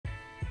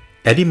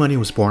Eddie Money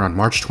was born on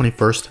March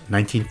 21st,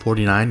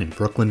 1949 in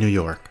Brooklyn, New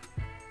York.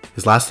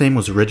 His last name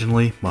was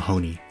originally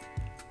Mahoney.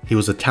 He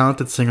was a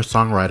talented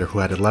singer-songwriter who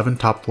had 11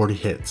 top 40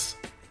 hits.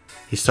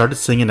 He started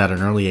singing at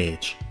an early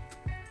age.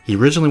 He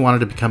originally wanted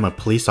to become a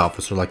police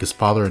officer like his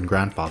father and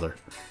grandfather.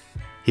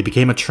 He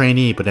became a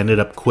trainee but ended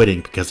up quitting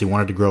because he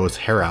wanted to grow his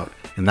hair out,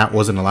 and that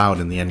wasn't allowed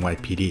in the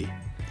NYPD.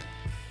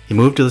 He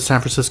moved to the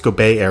San Francisco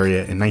Bay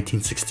Area in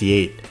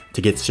 1968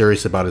 to get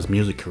serious about his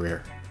music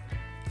career.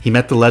 He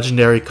met the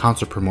legendary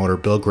concert promoter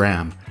Bill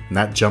Graham, and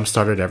that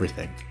jump-started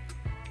everything.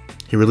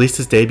 He released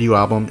his debut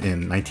album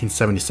in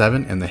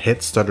 1977 and the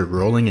hits started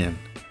rolling in.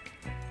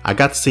 I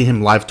got to see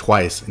him live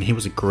twice and he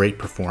was a great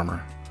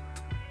performer.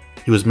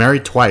 He was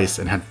married twice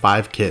and had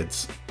 5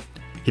 kids.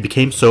 He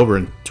became sober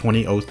in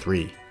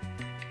 2003.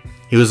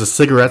 He was a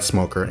cigarette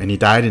smoker and he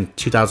died in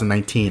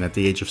 2019 at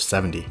the age of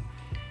 70.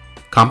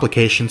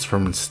 Complications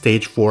from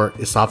stage 4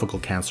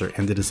 esophageal cancer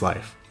ended his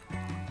life.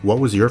 What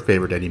was your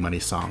favorite Eddie Money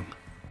song?